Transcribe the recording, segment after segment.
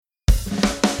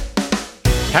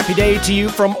Happy day to you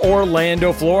from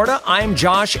Orlando, Florida. I'm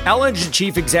Josh Elledge,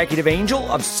 Chief Executive Angel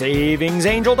of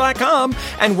SavingsAngel.com,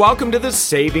 and welcome to the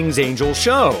Savings Angel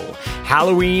Show.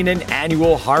 Halloween and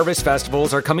annual harvest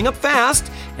festivals are coming up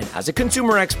fast, and as a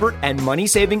consumer expert and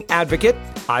money-saving advocate,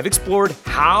 I've explored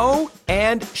how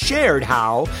and shared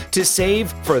how to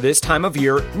save for this time of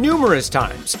year numerous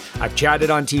times. I've chatted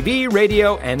on TV,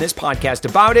 radio, and this podcast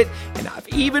about it, and I've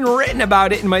even written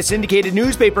about it in my syndicated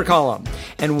newspaper column.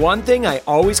 And one thing I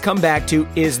always come back to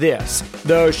is this: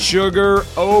 the sugar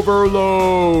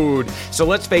overload. So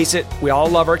let's face it, we all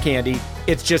love our candy.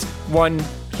 It's just one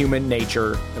human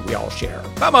nature that we all share.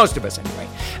 But most of us anyway.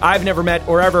 I've never met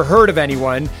or ever heard of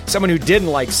someone who didn't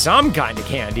like some kind of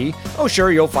candy. Oh,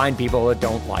 sure, you'll find people that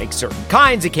don't like certain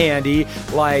kinds of candy,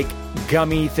 like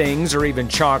gummy things or even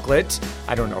chocolate.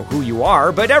 I don't know who you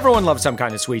are, but everyone loves some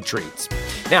kind of sweet treats.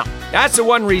 Now, that's the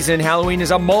one reason Halloween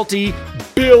is a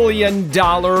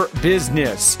multi-billion-dollar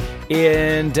business.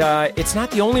 And it's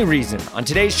not the only reason. On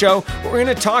today's show, we're going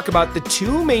to talk about the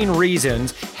two main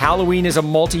reasons Halloween is a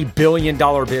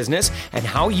multi-billion-dollar business and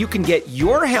how you can get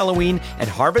your Halloween and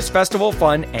Harvest Festival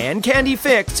fun and candy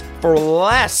fix for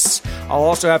less. I'll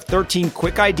also have 13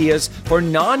 quick ideas for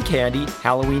non-candy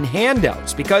Halloween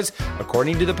handouts because,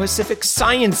 according to the Pacific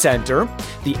Science Center,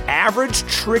 the average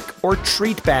trick or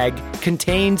treat bag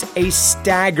contains a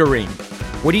staggering,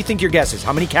 what do you think your guess is?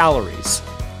 How many calories?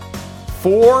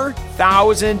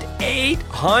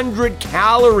 4,800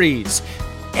 calories.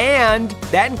 And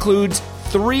that includes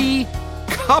 3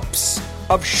 cups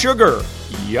of sugar.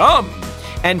 Yum!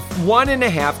 And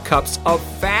 1.5 cups of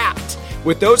fat.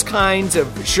 With those kinds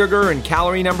of sugar and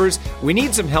calorie numbers, we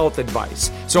need some health advice.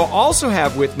 So I'll also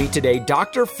have with me today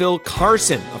Dr. Phil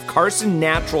Carson of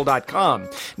CarsonNatural.com.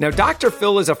 Now, Dr.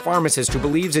 Phil is a pharmacist who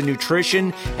believes in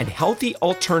nutrition and healthy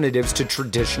alternatives to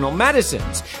traditional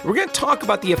medicines. We're going to talk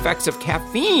about the effects of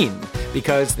caffeine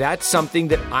because that's something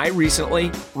that I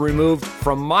recently removed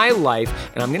from my life,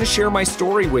 and I'm going to share my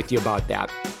story with you about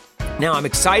that. Now, I'm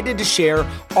excited to share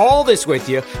all this with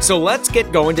you, so let's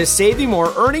get going to saving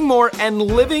more, earning more, and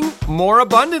living more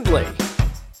abundantly.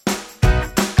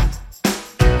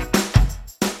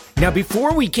 Now,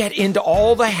 before we get into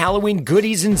all the Halloween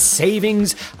goodies and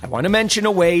savings, I want to mention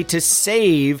a way to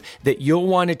save that you'll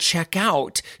want to check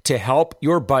out to help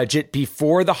your budget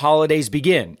before the holidays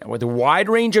begin. Now, with a wide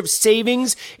range of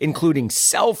savings, including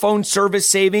cell phone service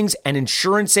savings and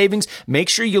insurance savings, make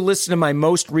sure you listen to my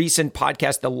most recent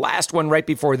podcast, the last one right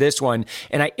before this one.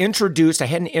 And I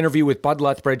had an interview with Bud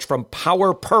Lethbridge from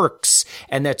Power Perks,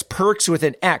 and that's Perks with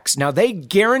an X. Now, they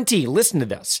guarantee, listen to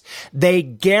this, they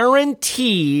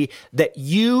guarantee that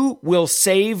you will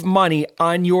save money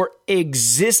on your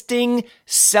existing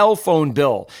cell phone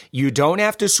bill. You don't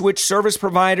have to switch service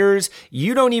providers.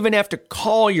 You don't even have to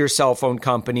call your cell phone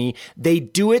company. They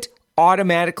do it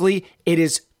automatically. It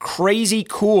is crazy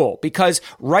cool because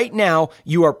right now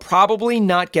you are probably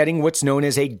not getting what's known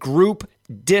as a group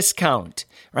discount,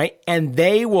 right? And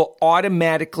they will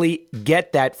automatically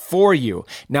get that for you.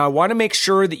 Now, I want to make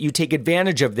sure that you take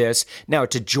advantage of this. Now,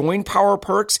 to join Power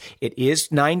Perks, it is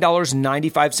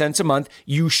 $9.95 a month.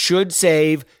 You should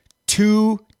save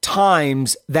 2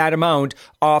 times that amount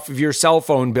off of your cell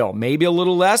phone bill. Maybe a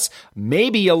little less,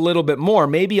 maybe a little bit more,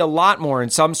 maybe a lot more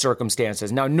in some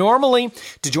circumstances. Now, normally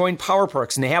to join Power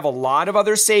Perks, and they have a lot of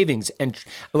other savings. And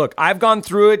look, I've gone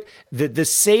through it. The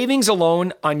savings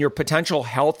alone on your potential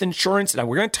health insurance, and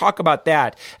we're going to talk about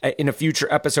that in a future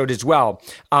episode as well,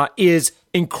 is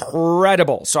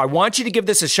incredible. So I want you to give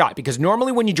this a shot because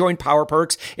normally when you join Power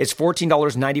Perks, it's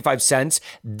 $14.95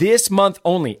 this month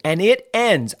only, and it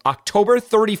ends October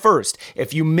 31st.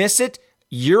 If you miss it,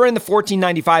 you're in the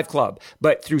 $14.95 club.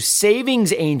 But through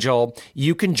Savings Angel,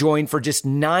 you can join for just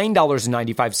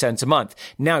 $9.95 a month.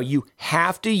 Now, you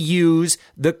have to use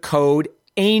the code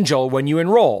ANGEL when you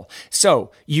enroll.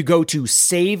 So you go to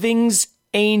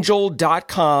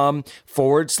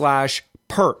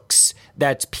savingsangel.com/perks.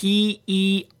 That's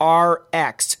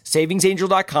PERX,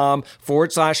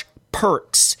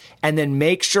 savingsangel.com/perks. And then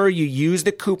make sure you use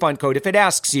the coupon code. If it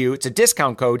asks you, it's a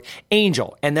discount code,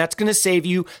 ANGEL. And that's going to save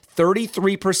you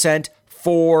 33%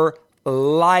 for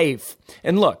life.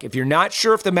 And look, if you're not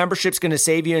sure if the membership's going to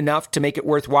save you enough to make it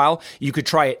worthwhile, you could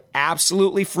try it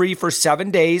absolutely free for 7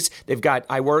 days.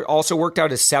 Also worked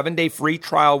out a 7-day free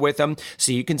trial with them,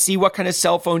 so you can see what kind of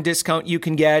cell phone discount you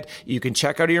can get. You can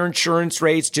check out your insurance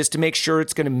rates just to make sure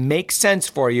it's going to make sense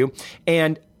for you.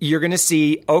 And you're going to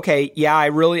see, okay, yeah,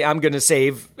 I'm going to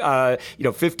save,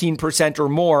 15% or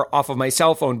more off of my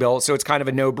cell phone bill. So it's kind of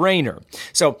a no-brainer.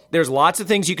 So there's lots of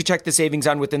things you could check the savings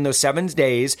on within those 7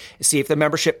 days, see if the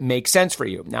membership makes sense for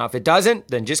you. Now, if it doesn't,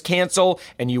 then just cancel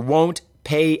and you won't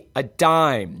pay a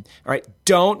dime. All right,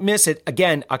 don't miss it.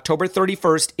 Again, October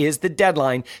 31st is the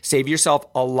deadline. Save yourself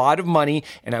a lot of money.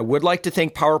 And I would like to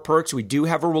thank Power Perks. We do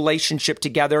have a relationship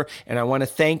together, and I want to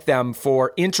thank them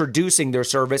for introducing their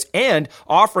service and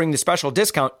offering the special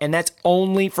discount. And that's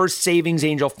only for Savings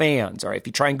Angel fans. All right, if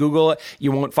you try and Google it,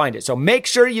 you won't find it. So make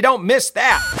sure you don't miss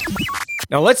that.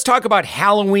 Now let's talk about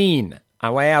Halloween.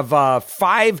 I have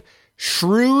 5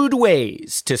 shrewd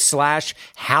ways to slash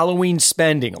Halloween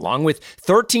spending, along with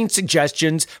 13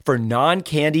 suggestions for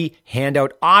non-candy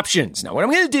handout options. Now, what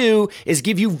I'm going to do is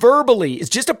give you verbally is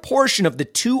just a portion of the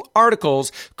 2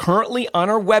 articles currently on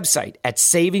our website at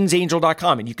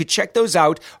savingsangel.com, and you could check those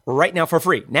out right now for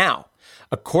free. Now,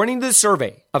 according to the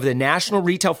survey of the National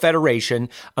Retail Federation,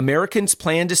 Americans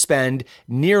plan to spend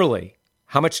nearly,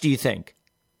 how much do you think?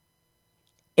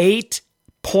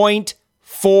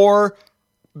 $8.4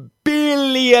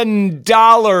 billion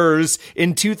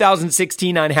in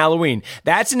 2016 on Halloween.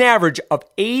 That's an average of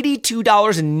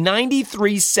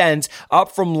 $82.93,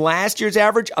 up from last year's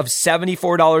average of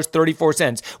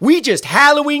 $74.34. We just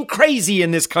Halloween crazy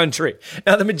in this country.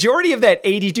 Now, the majority of that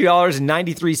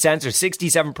 $82.93, or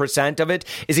 67% of it,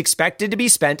 is expected to be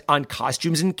spent on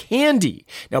costumes and candy.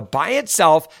 Now, by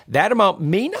itself, that amount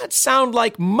may not sound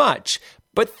like much,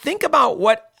 but think about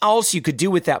what else you could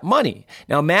do with that money.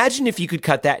 Now imagine if you could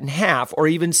cut that in half or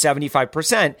even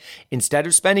 75%. Instead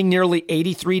of spending nearly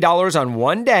 $83 on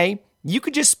one day, you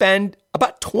could just spend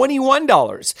about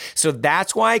 $21. So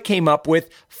that's why I came up with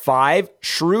 5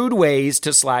 shrewd ways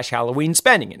to slash Halloween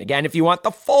spending. And again, if you want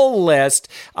the full list,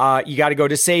 you got to go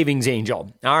to Savings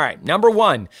Angel. All right. Number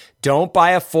 1, don't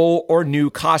buy a full or new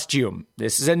costume.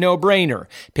 This is a no-brainer.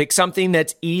 Pick something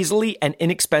that's easily and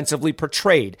inexpensively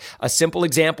portrayed. A simple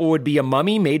example would be a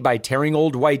mummy made by tearing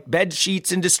old white bed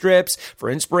sheets into strips. For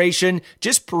inspiration,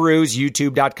 just peruse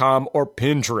youtube.com or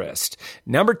Pinterest.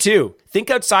 Number 2, think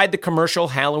outside the commercial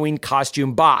Halloween costume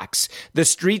box. The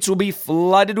streets will be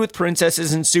flooded with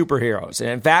princesses and superheroes. And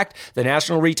in fact, the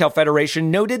National Retail Federation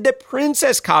noted that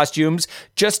princess costumes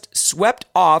just swept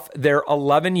off their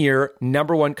 11-year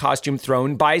number 1 costume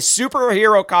throne by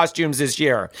superhero costumes this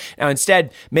year. Now,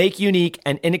 instead, make unique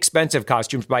and inexpensive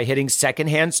costumes by hitting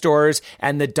secondhand stores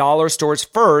and the dollar stores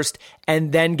first,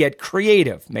 and then get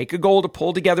creative. Make a goal to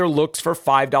pull together looks for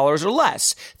 $5 or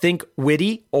less. Think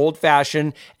witty,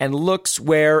 old-fashioned, and looks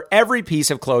where every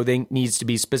piece of clothing needs to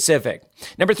be specific.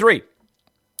 Number 3,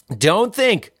 don't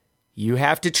think you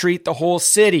have to treat the whole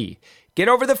city. Get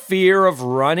over the fear of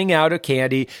running out of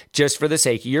candy just for the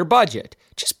sake of your budget.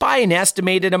 Just buy an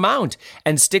estimated amount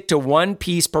and stick to 1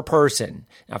 piece per person.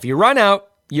 Now, if you run out,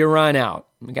 you run out.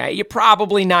 Okay, you're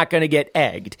probably not going to get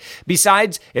egged.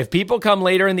 Besides, if people come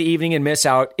later in the evening and miss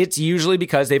out, it's usually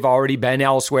because they've already been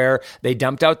elsewhere. They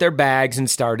dumped out their bags and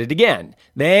started again.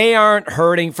 They aren't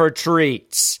hurting for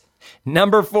treats.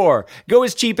 Number 4, go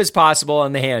as cheap as possible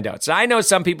on the handouts. I know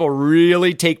some people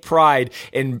really take pride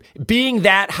in being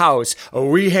that house. Oh,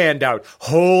 we hand out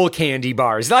whole candy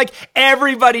bars. Like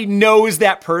everybody knows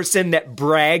that person that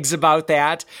brags about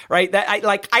that, right?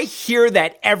 I hear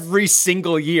that every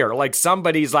single year. Like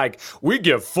somebody's like, we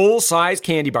give full-size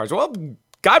candy bars. Well,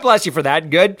 God bless you for that.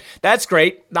 Good. That's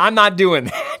great. I'm not doing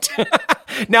that.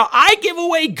 Now, I give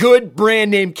away good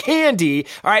brand name candy,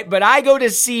 all right, but I go to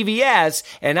CVS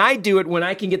and I do it when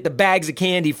I can get the bags of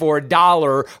candy for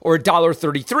 $1 or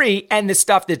 $1.33 and the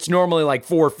stuff that's normally like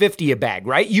 $4.50 a bag,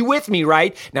 right? You with me,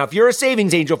 right? Now, if you're a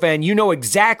Savings Angel fan, you know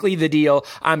exactly the deal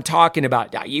I'm talking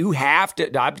about. Now, you have to,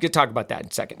 I'm going to talk about that in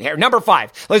a second. Here, number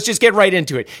 5, let's just get right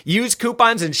into it. Use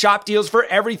coupons and shop deals for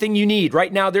everything you need.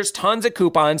 Right now, there's tons of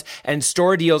coupons and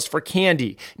store deals for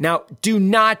candy. Now, do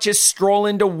not just stroll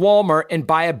into Walmart and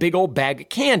buy a big old bag of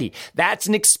candy. That's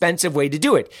an expensive way to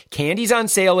do it. Candy's on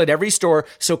sale at every store,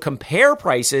 so compare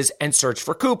prices and search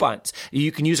for coupons.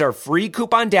 You can use our free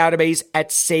coupon database at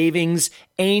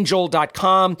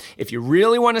savingsangel.com. If you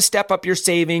really want to step up your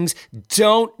savings,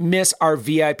 don't miss our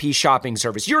VIP shopping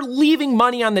service. You're leaving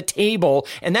money on the table,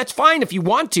 and that's fine if you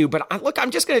want to, but look,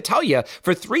 I'm just going to tell you,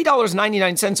 for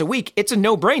 $3.99 a week, it's a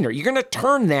no-brainer. You're going to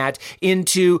turn that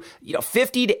into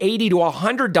 $50 to $80 to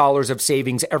 $100 of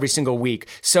savings every single week.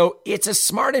 So it's a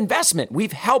smart investment.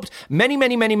 We've helped many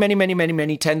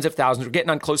tens of thousands. We're getting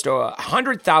on close to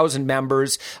 100,000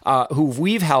 members who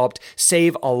we've helped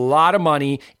save a lot of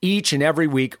money each and every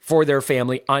week for their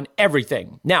family on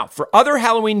everything. Now, for other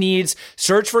Halloween needs,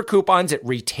 search for coupons at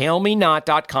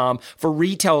retailmenot.com for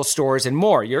retail stores and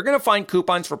more. You're going to find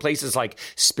coupons for places like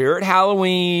Spirit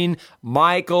Halloween,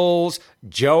 Michael's,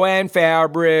 Joann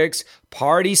Fabrics,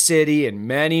 Party City, and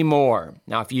many more.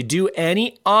 Now, if you do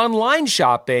any online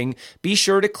shopping, be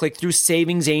sure to click through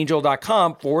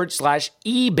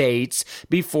savingsangel.com/ebates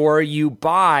before you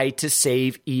buy to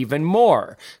save even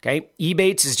more. Okay.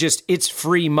 Ebates is it's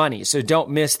free money. So don't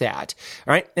miss that.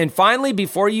 All right. And finally,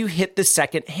 before you hit the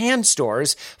secondhand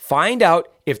stores, find out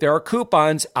if there are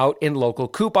coupons out in local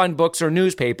coupon books or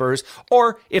newspapers,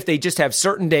 or if they just have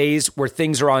certain days where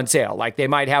things are on sale, like they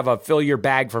might have a fill your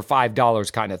bag for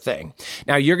 $5 kind of thing.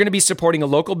 Now, you're going to be supporting a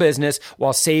local business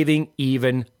while saving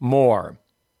even more.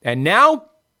 And now,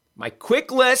 my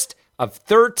quick list of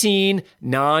 13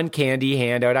 non-candy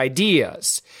handout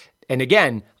ideas. And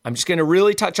again, I'm just going to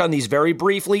really touch on these very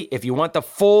briefly. If you want the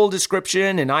full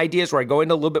description and ideas where I go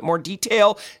into a little bit more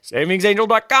detail,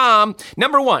 savingsangel.com.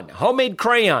 Number 1, homemade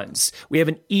crayons. We have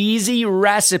an easy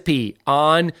recipe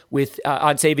on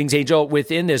Savings Angel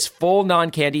within this full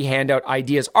non-candy handout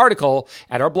ideas article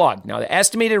at our blog. Now, the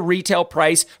estimated retail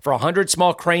price for 100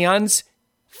 small crayons,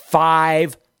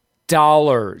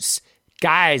 $5.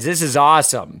 Guys, this is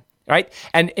awesome, right?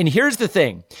 And here's the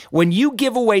thing. When you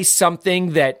give away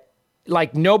something that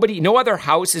like no other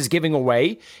house is giving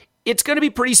away, it's going to be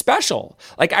pretty special.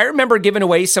 Like I remember giving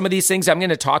away some of these things I'm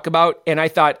going to talk about, and I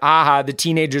thought, the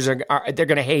teenagers they're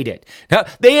going to hate it. No,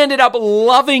 they ended up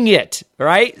loving it,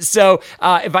 right? So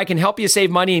if I can help you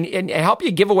save money and help you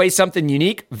give away something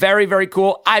unique, very, very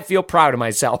cool. I feel proud of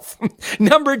myself.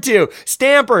 Number 2,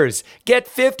 stampers. Get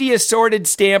 50 assorted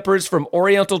stampers from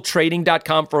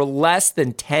orientaltrading.com for less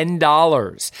than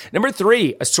 $10. Number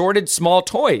 3, assorted small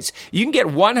toys. You can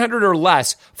get 100 or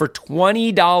less for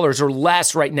 $20 or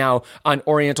less right now on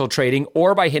Oriental Trading,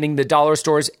 or by hitting the dollar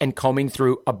stores and combing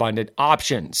through abundant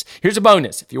options. Here's a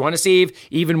bonus. If you want to save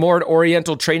even more at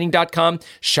orientaltrading.com,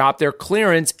 shop their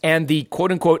clearance and the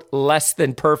quote-unquote less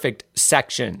than perfect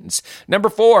sections. Number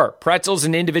 4, pretzels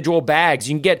in individual bags.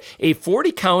 You can get a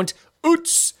 40-count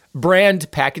Utz brand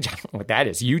package. I don't know what that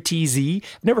is. UTZ?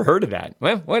 I've never heard of that.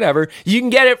 Well, whatever. You can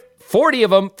get 40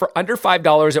 of them for under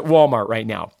 $5 at Walmart right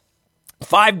now.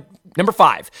 Number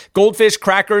 5, goldfish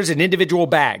crackers in individual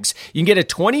bags. You can get a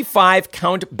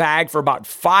 25-count bag for about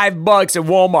 $5 at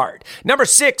Walmart. Number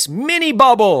 6, mini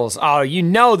bubbles. Oh, you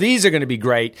know these are going to be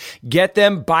great. Get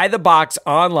them by the box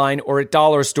online or at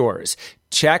dollar stores.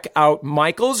 Check out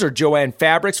Michael's or Joann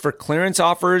Fabrics for clearance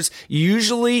offers.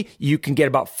 Usually you can get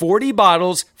about 40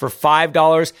 bottles for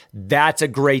 $5. That's a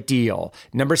great deal.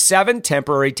 Number 7,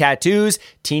 temporary tattoos.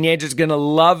 Teenagers are going to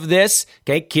love this.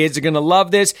 Okay, kids are going to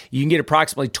love this. You can get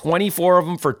approximately 24 of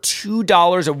them for $2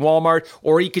 at Walmart,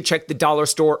 or you can check the dollar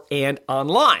store and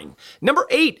online. Number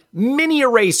 8, mini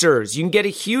erasers. You can get a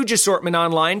huge assortment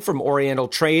online from Oriental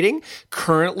Trading.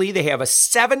 Currently, they have a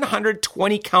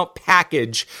 720-count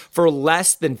package for less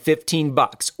than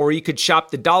 $15, or you could shop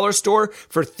the dollar store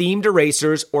for themed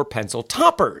erasers or pencil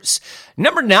toppers.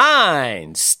 Number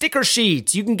 9, sticker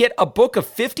sheets. You can get a book of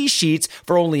 50 sheets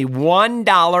for only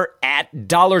 $1 at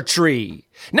Dollar Tree.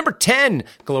 Number 10,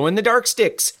 glow-in-the-dark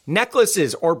sticks,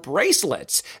 necklaces, or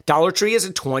bracelets. Dollar Tree has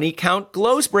a 20-count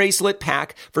glow bracelet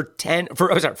pack for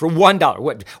 $1.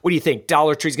 What do you think?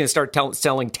 Dollar Tree's going to start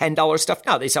selling $10 stuff?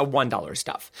 No, they sell $1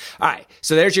 stuff. All right,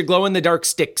 so there's your glow-in-the-dark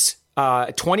sticks.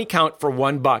 20 count for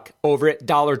 $1 over at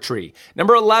Dollar Tree.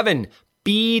 Number 11,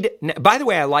 bead. By the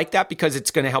way, I like that because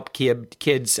it's going to help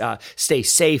kids stay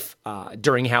safe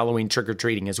during Halloween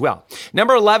trick-or-treating as well.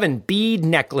 Number 11, bead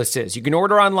necklaces. You can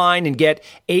order online and get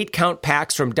 8-count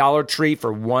packs from Dollar Tree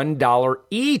for $1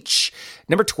 each.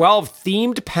 Number 12,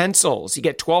 themed pencils. You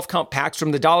get 12-count packs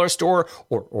from the dollar store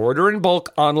or order in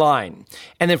bulk online.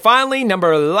 And then finally,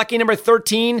 lucky number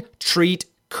 13, treat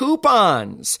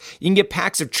coupons. You can get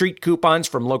packs of treat coupons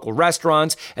from local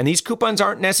restaurants, and these coupons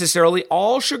aren't necessarily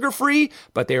all sugar-free,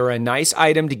 but they are a nice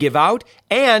item to give out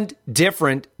and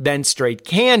different than straight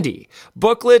candy.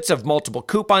 Booklets of multiple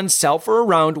coupons sell for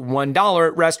around $1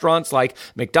 at restaurants like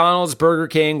McDonald's, Burger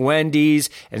King, Wendy's,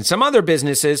 and some other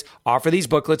businesses offer these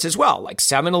booklets as well, like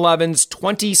 7-Eleven's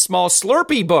 20 small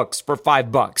Slurpee books for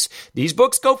 $5. These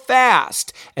books go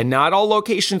fast, and not all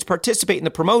locations participate in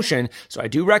the promotion, so I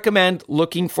do recommend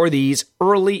looking for these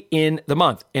early in the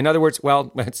month. In other words,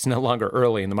 well, it's no longer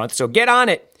early in the month, so get on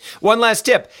it. One last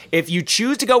tip. If you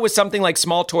choose to go with something like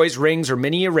small toys, rings, or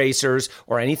mini erasers,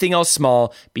 or anything else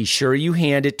small, be sure you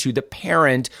hand it to the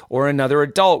parent or another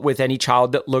adult with any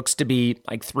child that looks to be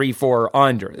like 3, 4, or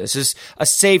under. This is a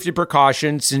safety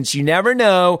precaution since you never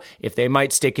know if they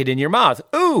might stick it in your mouth.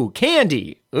 Ooh,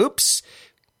 candy. Oops.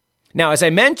 Now, as I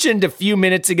mentioned a few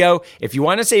minutes ago, if you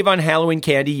want to save on Halloween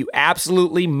candy, you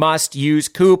absolutely must use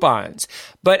coupons.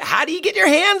 But how do you get your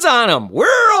hands on them? Where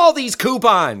are all these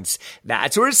coupons?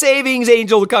 That's where Savings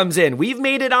Angel comes in. We've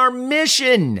made it our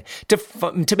mission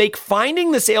to make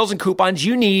finding the sales and coupons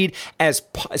you need as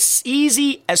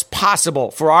easy as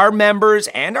possible for our members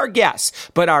and our guests.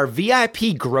 But our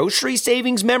VIP Grocery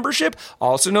Savings membership,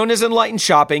 also known as Enlightened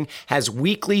Shopping, has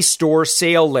weekly store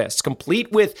sale lists,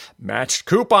 complete with matched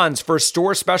coupons for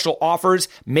store special offers,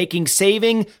 making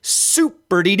saving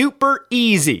super-de-duper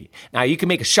easy. Now, you can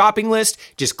make a shopping list,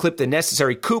 just clip the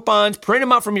necessary coupons, print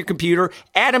them out from your computer,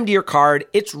 add them to your card.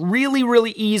 It's really,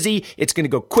 really easy. It's going to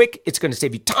go quick. It's going to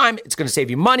save you time. It's going to save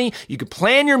you money. You can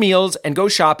plan your meals and go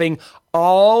shopping,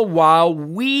 all while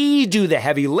we do the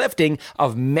heavy lifting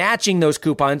of matching those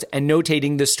coupons and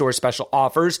notating the store special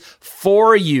offers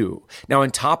for you. Now,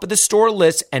 on top of the store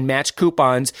lists and match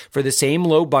coupons for the same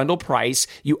low bundle price,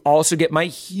 you also get my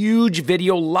huge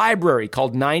video library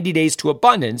called 90 Days to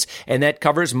Abundance, and that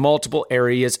covers multiple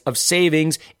areas of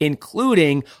savings,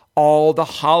 including all the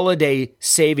holiday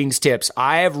savings tips.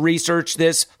 I have researched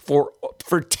this for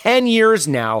 10 years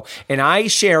now, and I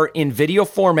share in video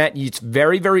format. It's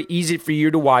very, very easy for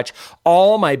you to watch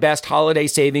all my best holiday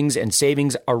savings and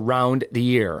savings around the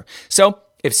year. So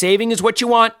if saving is what you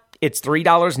want, it's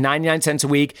 $3.99 a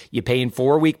week. You pay in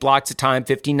 4-week blocks of time,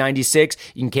 $15.96.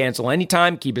 You can cancel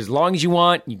anytime, keep as long as you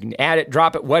want. You can add it,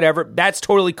 drop it, whatever. That's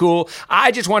totally cool.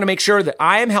 I just want to make sure that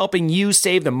I am helping you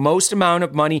save the most amount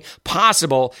of money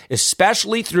possible,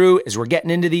 especially through, as we're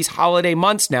getting into these holiday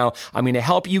months now, I'm going to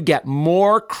help you get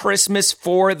more Christmas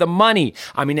for the money.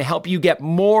 I'm going to help you get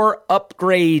more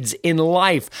upgrades in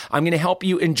life. I'm going to help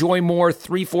you enjoy more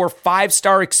 3, 4,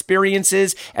 5-star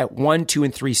experiences at 1, 2,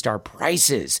 and 3-star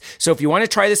prices. So if you want to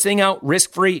try this thing out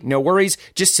risk-free, no worries,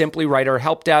 just simply write our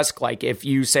help desk. Like if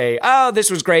you say, oh,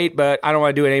 this was great, but I don't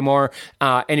want to do it anymore.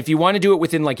 And if you want to do it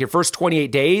within like your first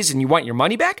 28 days and you want your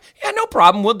money back, yeah, no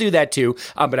problem. We'll do that too.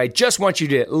 But I just want you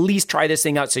to at least try this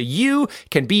thing out so you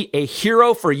can be a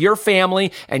hero for your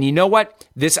family. And you know what?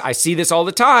 I see this all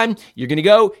the time. You're going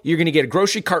to get a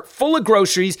grocery cart full of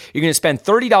groceries. You're going to spend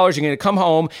 $30. You're going to come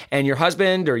home and your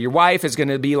husband or your wife is going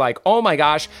to be like, oh my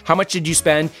gosh, how much did you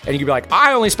spend? And you can be like,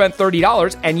 I only spent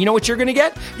 $30. And you know what you're going to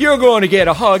get? You're going to get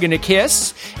a hug and a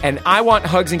kiss. And I want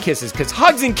hugs and kisses because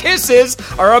hugs and kisses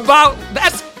are about,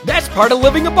 that's part of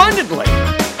living abundantly.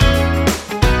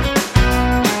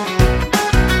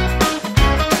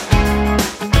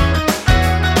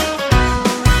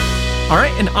 All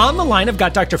right, and on the line, I've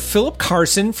got Dr. Philip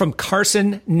Carson from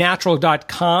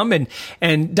carsonnatural.com.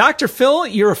 And Dr. Phil,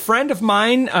 you're a friend of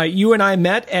mine. You and I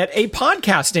met at a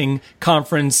podcasting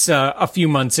conference a few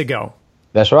months ago.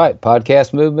 That's right,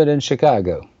 podcast movement in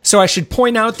Chicago. So I should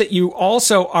point out that you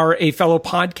also are a fellow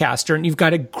podcaster, and you've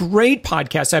got a great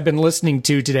podcast I've been listening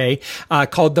to today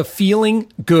called The Feeling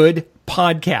Good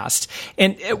Podcast.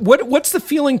 And what's the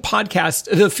Feeling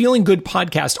Good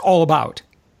Podcast all about?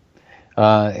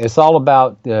 It's all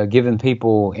about giving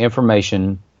people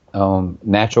information,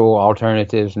 natural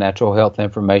alternatives, natural health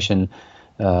information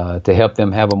to help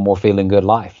them have a more feeling good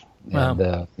life. Wow.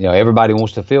 And everybody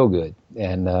wants to feel good,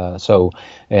 and more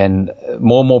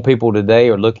and more people today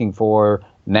are looking for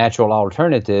natural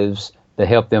alternatives to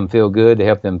help them feel good, to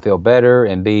help them feel better,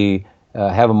 and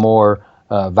have a more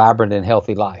vibrant and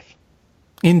healthy life.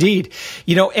 Indeed.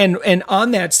 And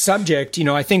on that subject,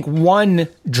 I think one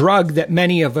drug that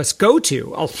many of us go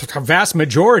to, a vast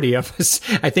majority of us,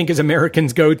 I think as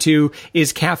Americans go to,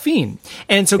 is caffeine.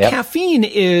 And so caffeine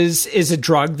is a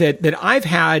drug that I've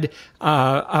had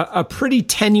a pretty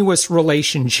tenuous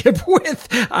relationship with,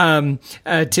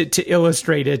 to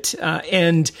illustrate it.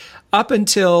 And up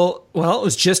until, it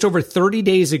was just over 30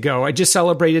 days ago, I just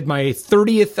celebrated my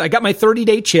 30th, I got my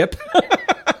 30-day chip.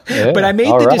 Yeah, but I made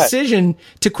the decision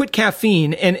to quit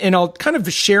caffeine, and I'll kind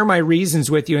of share my reasons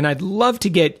with you, and I'd love to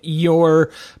get your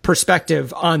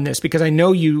perspective on this because I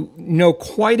know you know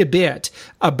quite a bit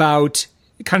about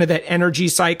kind of that energy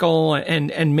cycle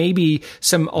and maybe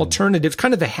some alternatives,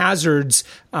 kind of the hazards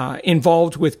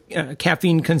involved with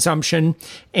caffeine consumption,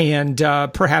 and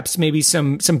perhaps maybe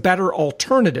some better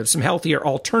alternatives, some healthier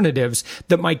alternatives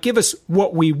that might give us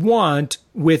what we want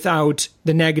without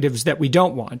the negatives that we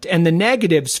don't want. And the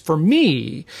negatives for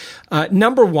me,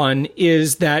 number one,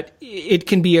 is that it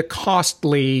can be a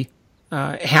costly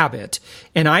habit.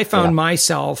 And I found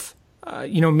myself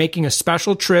making a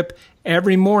special trip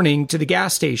every morning to the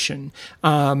gas station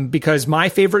because my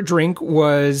favorite drink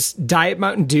was Diet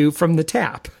Mountain Dew from the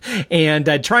tap. And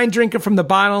I'd try and drink it from the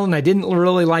bottle, and I didn't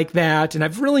really like that. And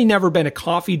I've really never been a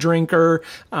coffee drinker,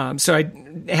 so I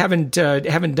haven't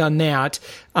done that.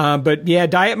 But yeah,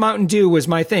 Diet Mountain Dew was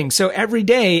my thing. So every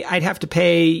day I'd have to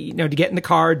pay, to get in the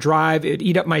car, drive, it'd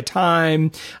eat up my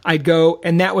time. I'd go,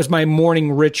 and that was my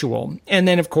morning ritual. And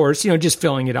then, of course, just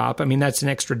filling it up. I mean, that's an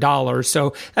extra $1.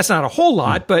 So that's not a whole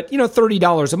lot, but,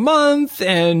 $30 a month.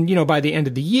 And, by the end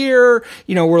of the year,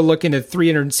 we're looking at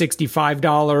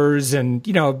 $365. And,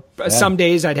 some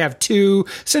days I'd have 2.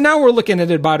 So now we're looking at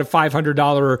about a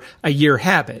 $500 a year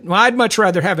habit. Well, I'd much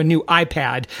rather have a new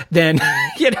iPad than,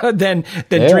 than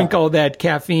drink all that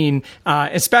caffeine,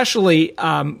 especially,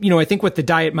 I think with the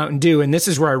Diet Mountain Dew, and this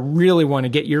is where I really want to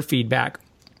get your feedback,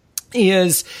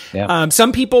 is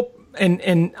some people,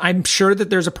 and I'm sure that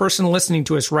there's a person listening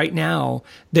to us right now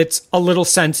that's a little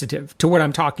sensitive to what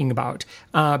I'm talking about,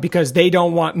 because they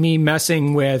don't want me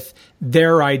messing with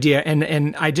their idea.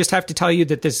 And I just have to tell you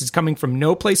that this is coming from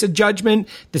no place of judgment.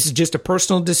 This is just a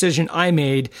personal decision I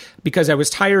made because I was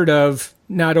tired of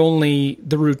not only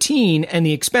the routine and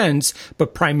the expense,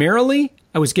 but primarily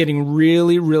I was getting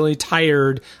really, really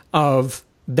tired of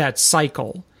that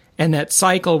cycle. And that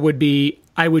cycle would be,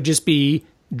 I would just be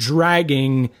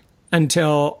dragging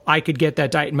until I could get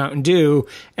that Diet Mountain Dew,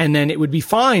 and then it would be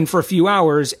fine for a few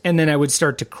hours, and then I would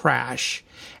start to crash.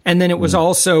 And then it was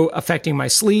also affecting my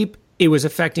sleep. It was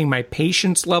affecting my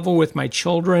patience level with my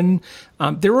children.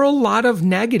 There were a lot of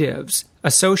negatives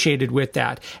associated with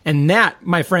that. And that,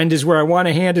 my friend, is where I want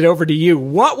to hand it over to you.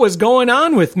 What was going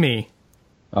on with me?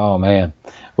 Oh, man.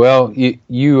 Well,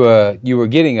 you were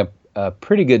getting a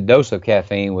pretty good dose of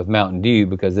caffeine with Mountain Dew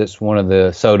because it's one of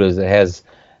the sodas that has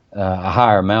a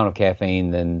higher amount of caffeine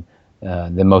than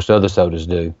most other sodas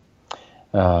do.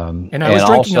 And I was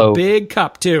drinking a big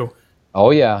cup too.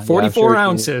 Oh yeah, 44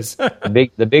 ounces.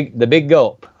 the big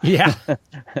gulp. Yeah.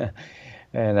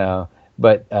 And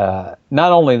but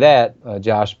not only that,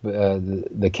 Josh,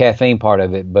 the caffeine part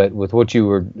of it, but with what you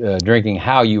were drinking,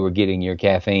 how you were getting your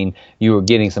caffeine, you were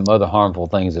getting some other harmful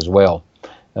things as well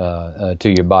to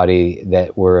your body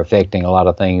that were affecting a lot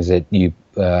of things that you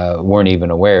weren't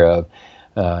even aware of.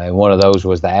 And one of those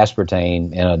was the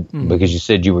aspartame, because you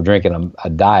said you were drinking a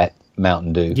Diet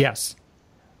Mountain Dew. Yes.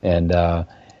 And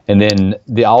then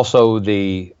also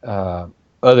the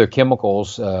other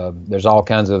chemicals. There's all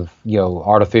kinds of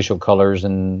artificial colors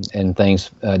and things,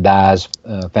 dyes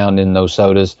found in those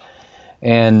sodas,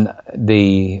 and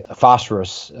the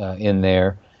phosphorus in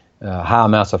there. High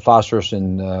amounts of phosphorus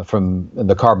from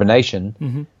the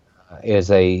carbonation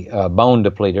is a bone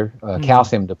depleter,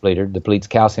 calcium depleter, depletes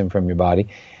calcium from your body,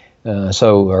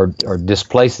 or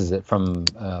displaces it from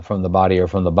the body or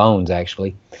from the bones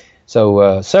actually.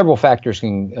 So several factors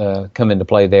can come into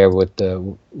play there with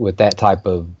that type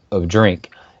of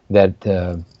drink that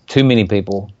too many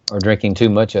people are drinking too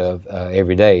much of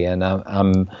every day. And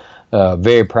I'm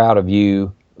very proud of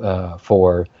you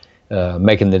for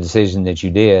making the decision that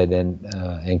you did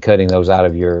and cutting those out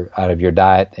of your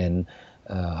diet. And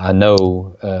I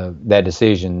know that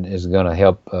decision is going to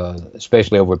help,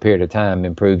 especially over a period of time,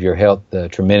 improve your health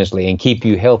tremendously and keep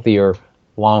you healthier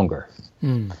longer.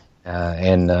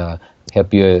 And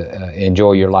help you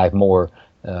enjoy your life more.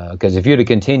 Because if you'd have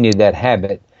continued that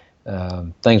habit,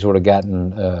 things would have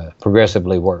gotten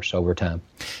progressively worse over time.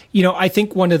 I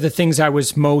think one of the things I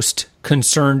was most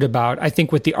concerned about, I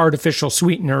think with the artificial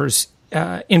sweeteners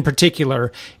in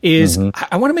particular, is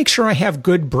I want to make sure I have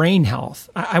good brain health.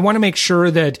 I want to make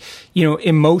sure that,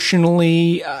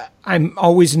 emotionally, I'm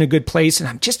always in a good place, and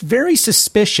I'm just very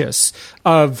suspicious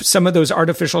of some of those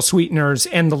artificial sweeteners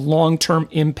and the long-term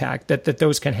impact that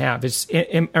those can have.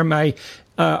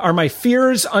 Are my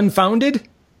fears unfounded?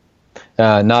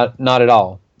 Not at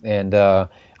all. And I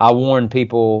warn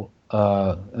people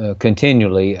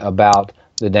continually about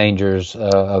the dangers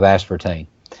of aspartame.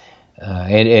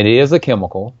 And it is a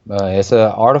chemical. It's an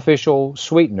artificial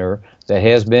sweetener that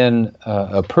has been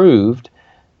approved,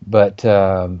 but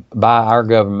by our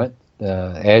government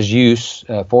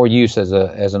for use as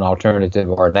an alternative,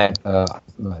 or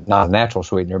not a natural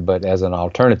sweetener, but as an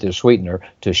alternative sweetener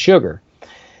to sugar,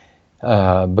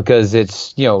 because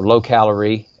it's low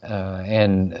calorie,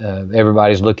 and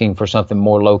everybody's looking for something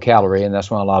more low calorie, and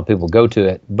that's why a lot of people go to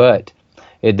it. But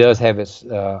it does have its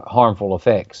harmful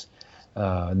effects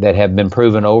that have been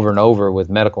proven over and over with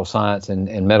medical science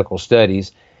and medical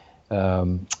studies.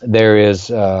 There is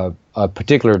a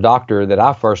particular doctor that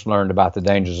I first learned about the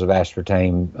dangers of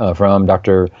aspartame from,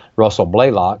 Dr. Russell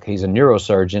Blaylock. He's a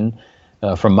neurosurgeon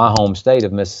from my home state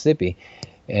of Mississippi.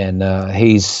 And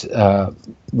he's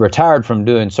retired from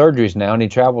doing surgeries now, and he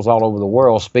travels all over the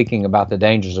world speaking about the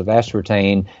dangers of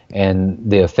aspartame and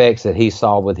the effects that he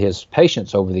saw with his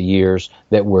patients over the years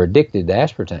that were addicted to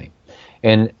aspartame.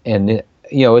 And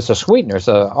it's a sweetener, it's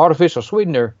an artificial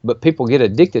sweetener, but people get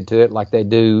addicted to it like they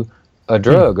do a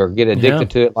drug, or get addicted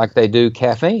to it like they do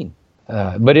caffeine.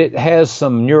 But it has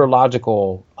some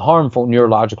harmful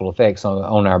neurological effects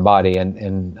on our body,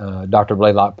 and Dr.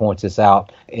 Blaylock points this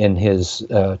out in his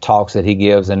talks that he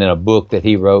gives, and in a book that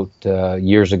he wrote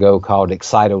years ago called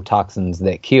Excitotoxins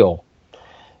That Kill.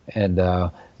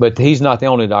 But he's not the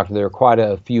only doctor. There are quite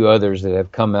a few others that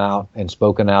have come out and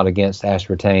spoken out against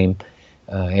aspartame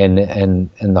and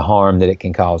the harm that it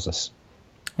can cause us.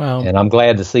 Wow. And I'm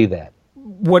glad to see that.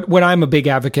 What I'm a big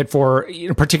advocate for,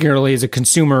 particularly as a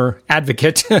consumer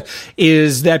advocate,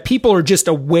 is that people are just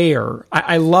aware.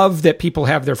 I love that people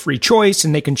have their free choice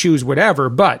and they can choose whatever,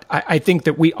 but I think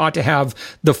that we ought to have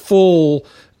the full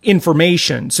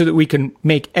information so that we can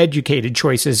make educated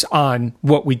choices on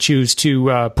what we choose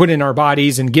to put in our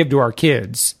bodies and give to our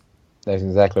kids. That's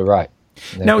exactly right.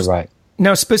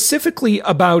 Now, specifically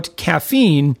about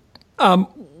caffeine,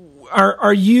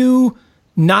 are you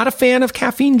not a fan of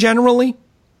caffeine generally?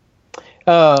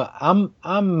 I'm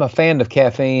a fan of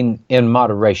caffeine in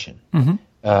moderation.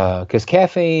 Because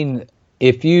caffeine,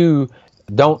 if you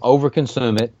don't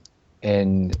overconsume it,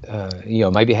 and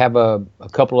maybe have a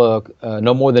couple of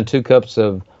no more than 2 cups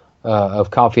of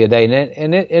coffee a day,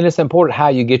 and it's important how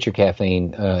you get your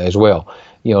caffeine as well.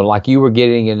 Like you were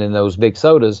getting it in those big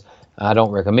sodas, I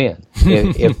don't recommend.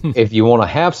 If you want to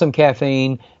have some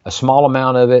caffeine, a small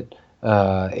amount of it.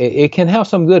 It can have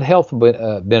some good health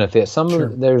benefits.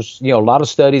 There's a lot of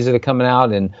studies that are coming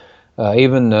out, and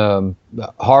even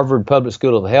Harvard Public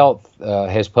School of Health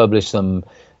has published some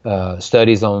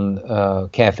studies on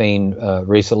caffeine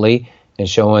recently, and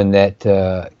showing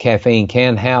that caffeine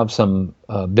can have some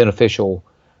beneficial,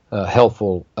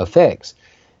 healthful effects.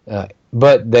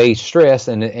 But they stress,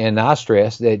 and I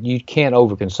stress, that you can't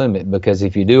overconsume it, because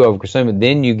if you do overconsume it,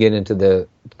 then you get into the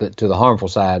harmful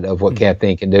side of what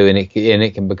caffeine can do, and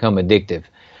it can become addictive.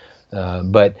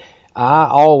 But I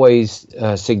always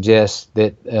suggest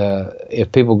that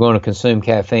if people are going to consume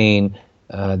caffeine,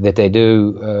 that they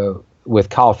do with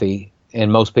coffee, and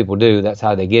most people do. That's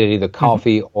how they get it, either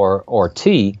coffee or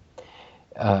tea.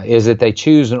 Is that they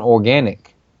choose an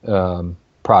organic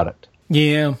product.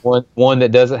 Yeah, one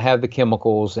that doesn't have the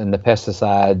chemicals and the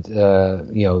pesticides,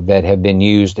 that have been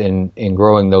used in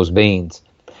growing those beans,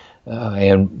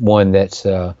 and one that's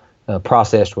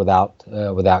processed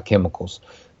without chemicals.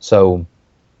 So,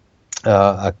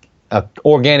 a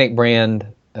organic brand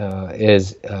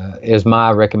is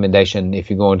my recommendation if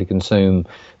you're going to consume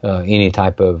any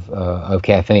type of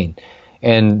caffeine,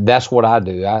 and that's what I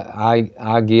do.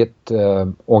 I get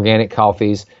organic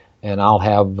coffees. And I'll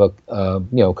have a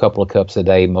couple of cups a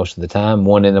day most of the time.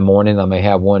 One in the morning. I may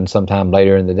have one sometime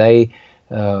later in the day,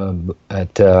 but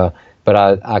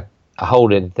I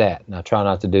hold it at that, and I try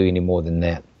not to do any more than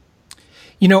that.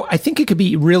 I think it could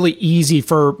be really easy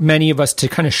for many of us to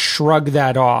kind of shrug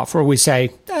that off, where we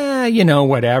say,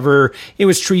 whatever. It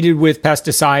was treated with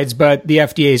pesticides, but the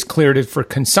FDA's cleared it for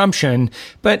consumption.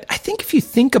 But I think if you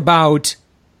think about,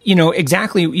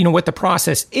 exactly, what the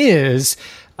process is.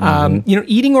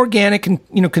 Eating organic and,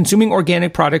 consuming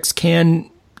organic products can,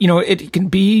 it can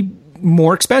be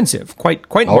more expensive,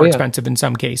 quite more expensive in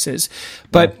some cases.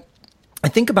 But I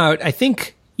think about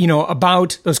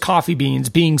those coffee beans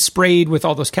being sprayed with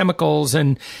all those chemicals,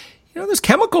 and, those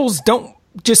chemicals don't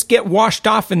just get washed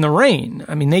off in the rain.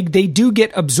 I mean, they do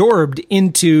get absorbed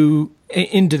into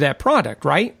that product,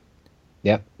 right?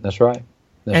 Yep, that's right.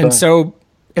 So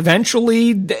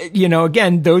eventually,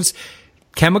 again, those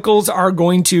chemicals are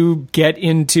going to get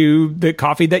into the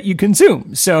coffee that you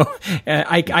consume. So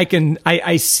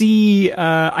I see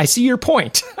your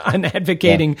point on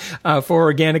advocating for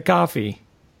organic coffee.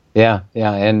 Yeah,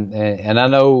 and I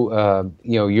know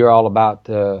you're all about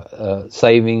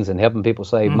savings and helping people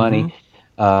save money,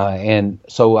 and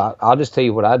so I'll just tell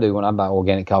you what I do when I buy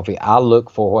organic coffee. I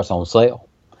look for what's on sale.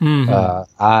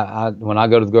 I when I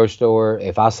go to the grocery store,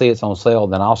 if I see it's on sale,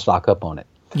 then I'll stock up on it.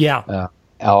 Yeah.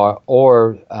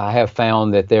 Or I have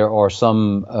found that there are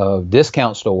some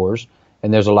discount stores,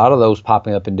 and there's a lot of those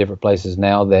popping up in different places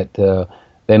now, that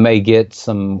they may get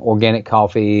some organic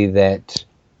coffee that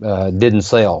didn't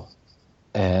sell,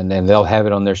 and they'll have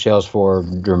it on their shelves for a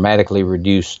dramatically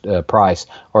reduced price,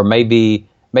 or maybe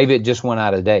it just went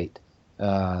out of date.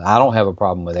 I don't have a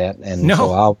problem with that, and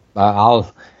so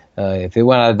I'll if it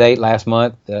went out of date last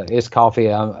month, it's coffee.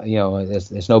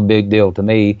 It's no big deal to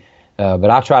me. But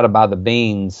I try to buy the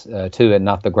beans too, and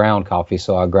not the ground coffee.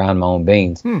 So I grind my own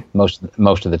beans most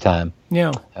of the time.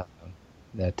 Yeah.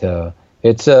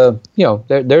 It's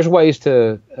there's ways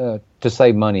to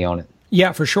save money on it.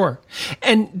 Yeah, for sure.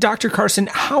 And Dr. Carson,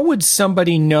 how would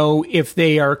somebody know if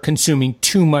they are consuming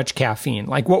too much caffeine?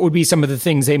 Like, what would be some of the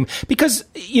things because,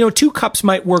 2 cups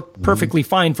might work perfectly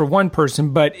fine for one person,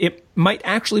 but it might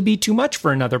actually be too much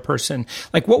for another person.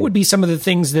 Like, what would be some of the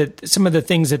things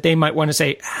that they might want to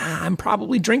say, I'm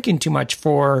probably drinking too much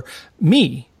for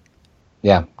me?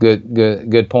 Yeah,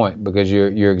 good point, because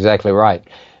you're exactly right.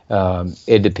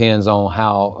 It depends on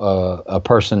how a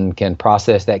person can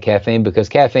process that caffeine, because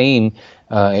caffeine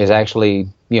is actually,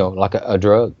 like a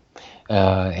drug.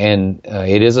 And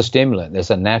it is a stimulant. It's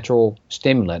a natural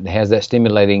stimulant. It has that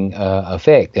stimulating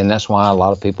effect. And that's why a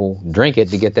lot of people drink it,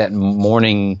 to get that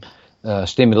morning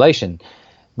stimulation.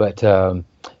 But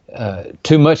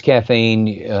too much caffeine,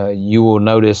 you will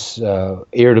notice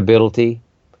irritability,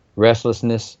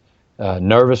 restlessness,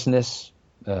 nervousness.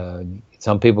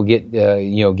 Some people get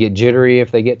jittery if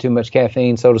they get too much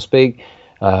caffeine, so to speak.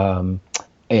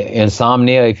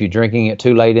 Insomnia, if you're drinking it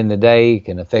too late in the day,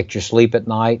 can affect your sleep at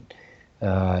night.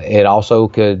 It also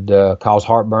could cause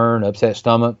heartburn, upset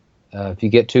stomach if you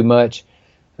get too much.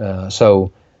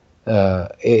 So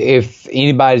if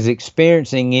anybody's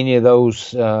experiencing any of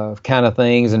those kind of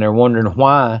things and they're wondering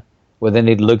why, well, they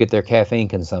need to look at their caffeine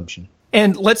consumption.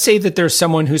 And let's say that there's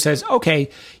someone who says, okay,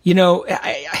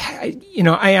 I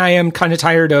am kind of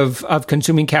tired of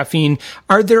consuming caffeine.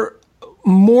 Are there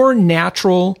more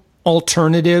natural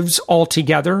alternatives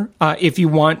altogether if you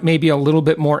want maybe a little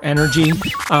bit more energy,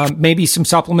 maybe some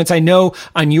supplements? I know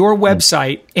on your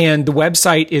website, and the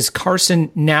website is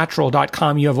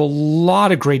carsonnatural.com, you have a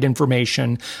lot of great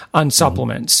information on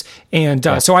supplements. And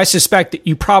so I suspect that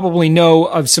you probably know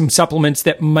of some supplements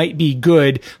that might be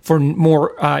good for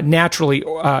more naturally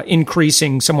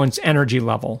increasing someone's energy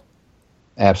level.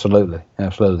 Absolutely,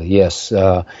 yes.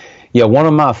 One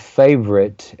of my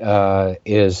favorite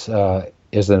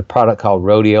is a product called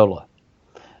rhodiola.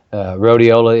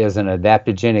 Rhodiola is an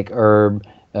adaptogenic herb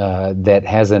that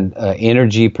has an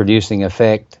energy-producing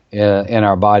effect in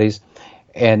our bodies.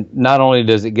 And not only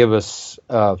does it give us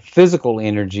physical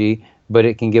energy, but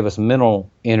it can give us mental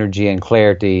energy and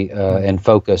clarity and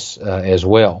focus as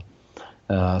well.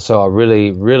 So I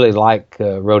really, really like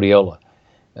rhodiola.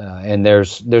 And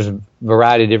there's a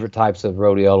variety of different types of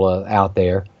rhodiola out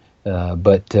there.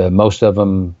 But most of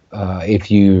them, if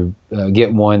you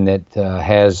get one that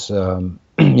has a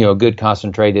good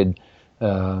concentrated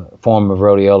form of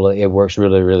rhodiola, it works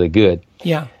really, really good.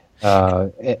 Yeah.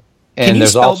 And Can you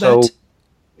there's spell also that?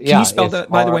 Can you spell that,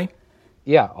 by the way?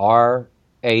 Yeah, RHODIOLA,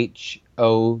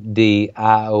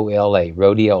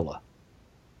 rhodiola.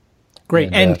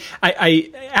 Great. And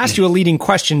I asked you a leading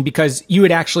question because you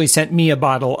had actually sent me a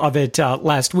bottle of it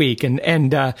last week.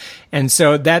 And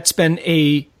so that's been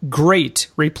a great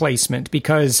replacement,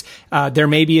 because there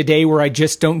may be a day where I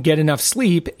just don't get enough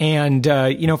sleep. And,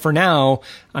 for now,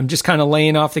 I'm just kind of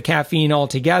laying off the caffeine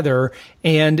altogether.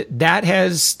 And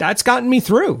that's gotten me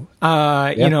through.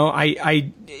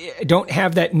 I don't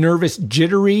have that nervous,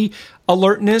 jittery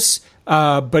alertness,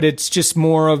 but it's just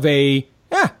more of a,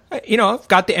 I've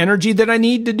got the energy that I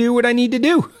need to do what I need to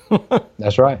do.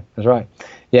 That's right.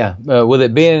 Yeah. With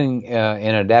it being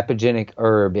an adaptogenic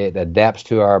herb, it adapts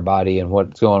to our body and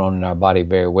what's going on in our body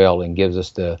very well, and gives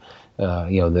us the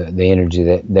energy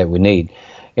that we need.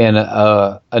 And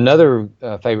another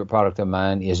favorite product of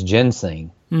mine is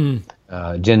ginseng.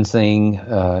 Ginseng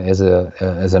is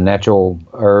a natural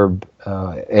herb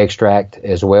extract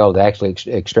as well. It's actually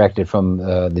extracted from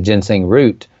the ginseng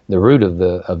root, the root of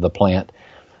the plant.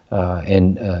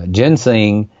 And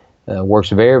ginseng works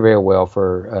very, very well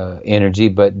for energy,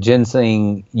 but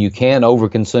ginseng, you can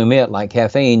overconsume it like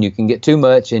caffeine. You can get too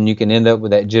much and you can end up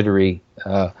with that jittery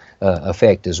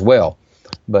effect as well.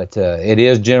 But it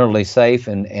is generally safe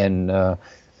and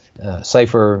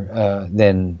safer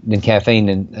than caffeine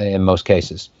in most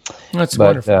cases. That's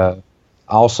wonderful.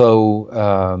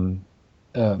 Also,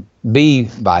 B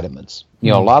vitamins.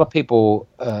 A lot of people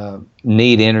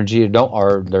need energy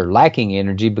or they're lacking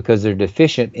energy because they're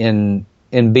deficient in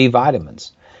B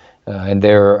vitamins. And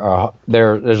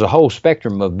there's a whole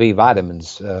spectrum of B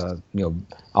vitamins,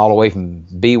 all the way from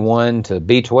B1 to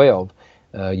B12.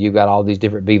 You've got all these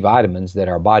different B vitamins that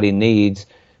our body needs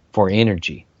for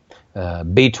energy.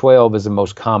 B12 is the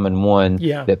most common one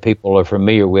that people are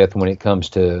familiar with when it comes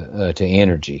to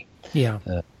energy. Yeah.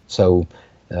 So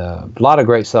a lot of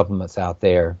great supplements out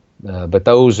there, but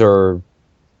those are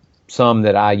some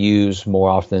that I use more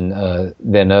often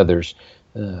than others.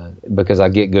 because I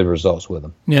get good results with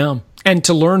them. Yeah. And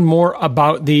to learn more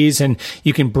about these, and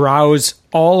you can browse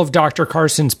all of Dr.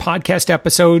 Carson's podcast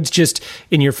episodes just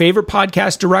in your favorite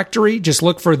podcast directory. Just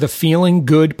look for the Feeling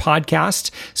Good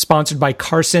podcast, sponsored by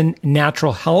Carson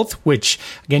Natural Health, which,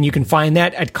 again, you can find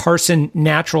that at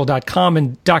carsonnatural.com.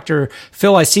 And Dr.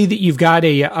 Phil, I see that you've got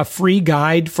a free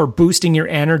guide for boosting your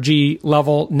energy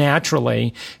level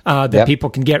naturally that people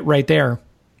can get right there.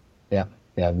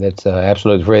 Yeah, that's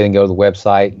absolutely free. They can go to the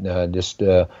website, just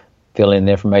fill in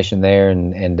the information there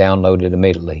and download it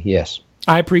immediately. Yes.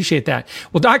 I appreciate that.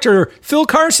 Well, Dr. Phil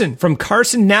Carson from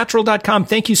carsonnatural.com,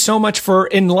 thank you so much for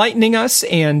enlightening us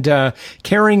and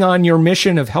carrying on your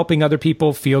mission of helping other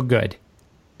people feel good.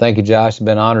 Thank you, Josh. It's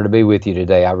been an honor to be with you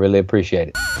today. I really appreciate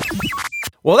it.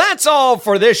 Well, that's all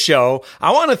for this show.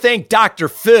 I want to thank Dr.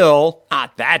 Phil,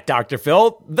 not that Dr.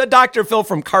 Phil, the Dr. Phil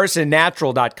from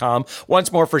carsonnatural.com,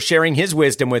 once more for sharing his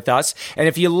wisdom with us. And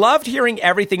if you loved hearing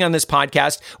everything on this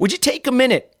podcast, would you take a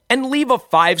minute and leave a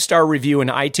 5-star review in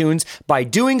iTunes? By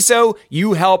doing so,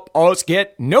 you help us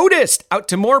get noticed out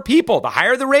to more people. The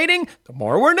higher the rating, the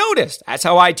more we're noticed. That's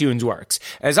how iTunes works.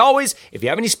 As always, if you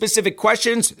have any specific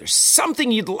questions, or there's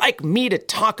something you'd like me to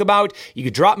talk about, you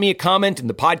could drop me a comment in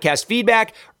the podcast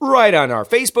feedback right on our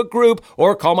Facebook group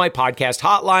or call my podcast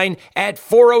hotline at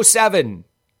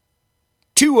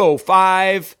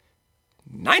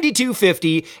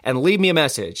 407-205-9250 and leave me a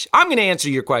message. I'm going to answer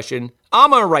your question.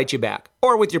 I'm going to write you back.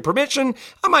 Or with your permission,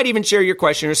 I might even share your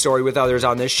question or story with others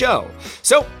on this show.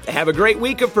 So have a great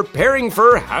week of preparing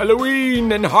for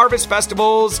Halloween and harvest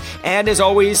festivals. And as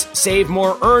always, save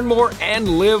more, earn more, and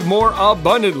live more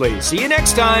abundantly. See you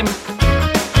next time.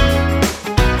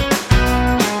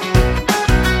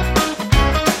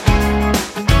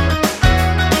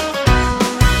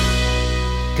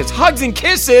 Because hugs and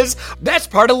kisses, that's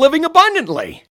part of living abundantly.